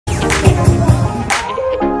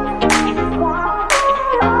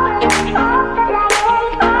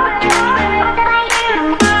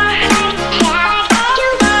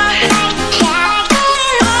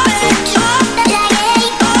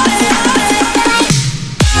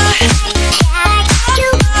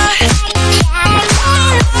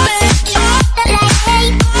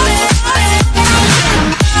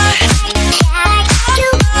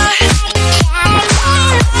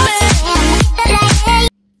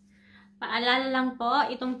Paalala lang po,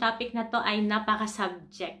 itong topic na to ay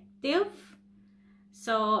napaka-subjective.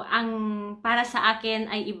 So, ang para sa akin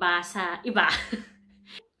ay iba sa iba.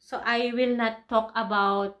 So, I will not talk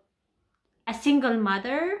about a single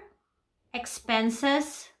mother,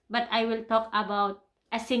 expenses, but I will talk about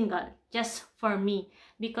a single, just for me.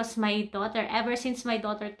 Because my daughter, ever since my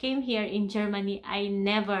daughter came here in Germany, I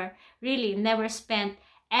never spent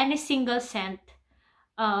any single cent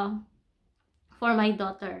for my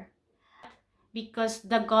daughter. Because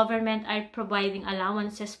the government are providing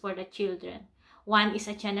allowances for the children. One is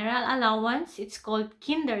a general allowance, it's called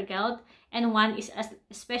Kindergeld, and one is a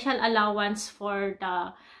special allowance for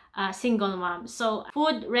the single mom. So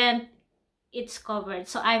food, rent, it's covered.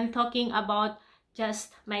 So I'm talking about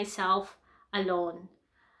just myself alone.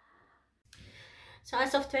 So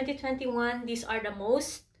as of 2021, these are the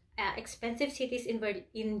most expensive cities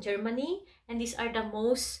in Germany, and these are the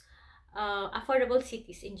most affordable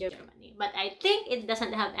cities in Germany. But I think it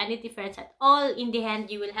doesn't have any difference at all. In the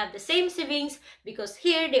end, you will have the same savings, because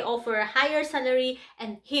here they offer a higher salary,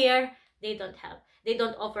 and here they don't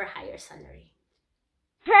offer higher salary.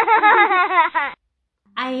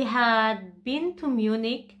 I had been to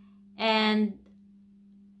Munich and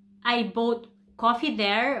I bought coffee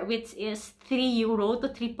there, which is 3 euro to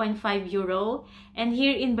 3.5 euro. And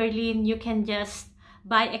here in Berlin, you can just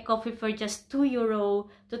buy a coffee for just 2 euro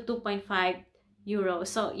to 2.5 euro.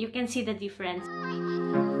 So you can see the difference.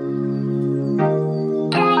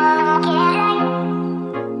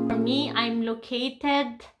 For me, I'm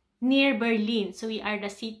located near Berlin. So we are the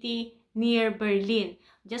city near Berlin.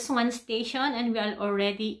 Just one station and we are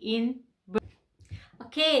already in Berlin.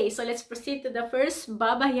 Okay, so let's proceed to the first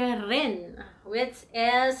babayarin, which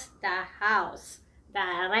is the house,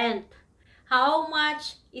 the rent. How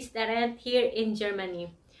much is the rent here in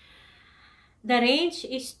Germany? The range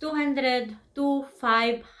is 200 to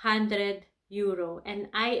 500 euro,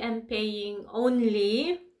 and I am paying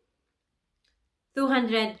only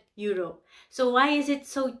 200 euro. So why is it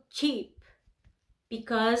so cheap?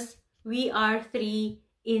 Because we are 3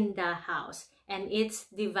 in the house, and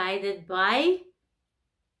it's divided by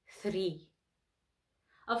 3.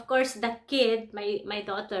 Of course, the kid, my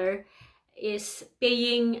daughter, is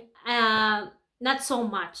paying not so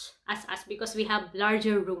much as us, because we have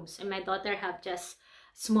larger rooms and my daughter have just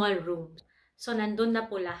small rooms. So nandun na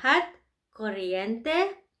po lahat,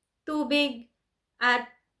 kuryente, tubig, at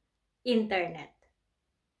internet.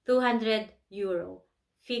 200 euro.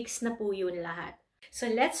 Fix na po yun lahat. So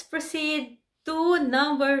let's proceed to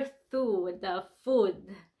number 2, the food.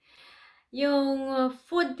 Yung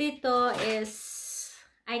food dito is,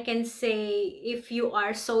 I can say, if you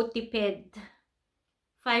are so tipid,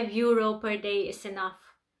 5 euro per day is enough.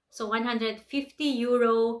 So 150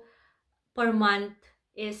 euro per month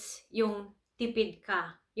is yung tipid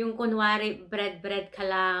ka. Yung kunwari bread ka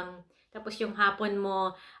lang. Tapos yung hapon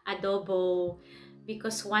mo adobo.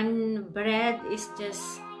 Because one bread is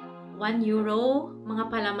just 1 euro.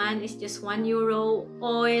 Mga palaman is just 1 euro.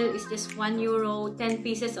 Oil is just 1 euro. 10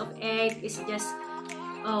 pieces of egg is just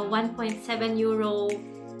 1.7 euro.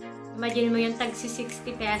 Imagine mo yung tag 60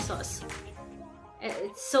 pesos.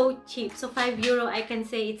 It's so cheap. So 5 euro, I can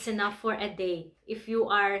say it's enough for a day if you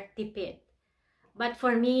are tipid. But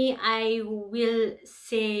for me, I will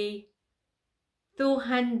say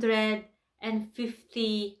 250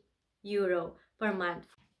 euro per month.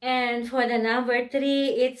 And for the number 3,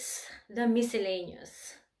 it's the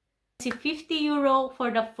miscellaneous. 50 euro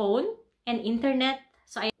for the phone and internet.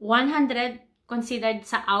 So 100 considered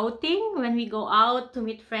sa outing when we go out to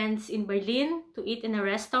meet friends in Berlin, to eat in a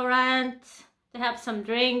restaurant, to have some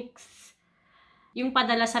drinks. Yung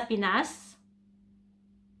padala sa Pinas.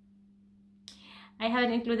 I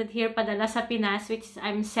haven't included here padala sa Pinas, which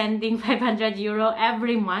I'm sending 500 euro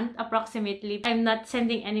every month approximately. I'm not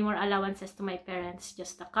sending any more allowances to my parents,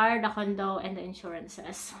 just the car, the condo, and the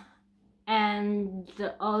insurances. And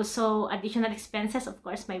also additional expenses, of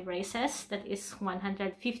course, my braces, that is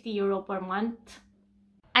 150 euro per month.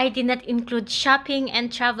 I did not include shopping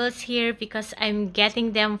and travels here because I'm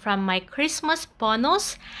getting them from my Christmas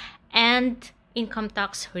bonus and income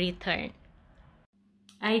tax return.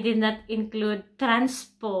 I did not include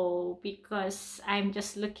transpo because I'm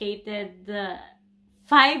just located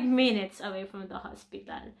 5 minutes away from the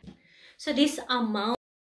hospital. So this amount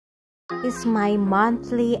is my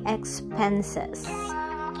monthly expenses.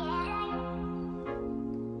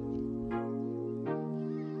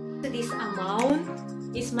 So this amount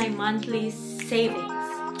is my monthly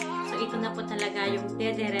savings. So ito na po talaga yung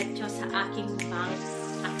dediretso sa aking bank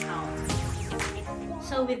account.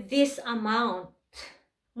 So with this amount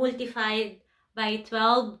multiplied by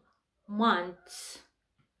 12 months,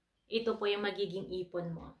 ito po yung magiging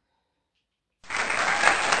ipon mo.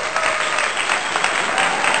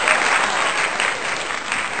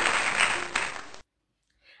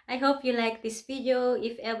 I hope you like this video.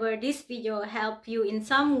 If ever this video helped you in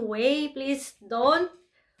some way, please don't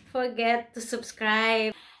forget to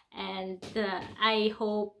subscribe. And I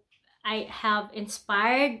hope I have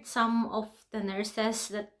inspired some of the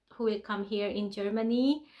nurses who will come here in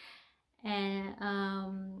Germany.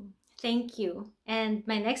 And thank you. And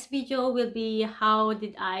my next video will be how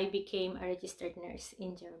did I become a registered nurse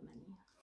in Germany.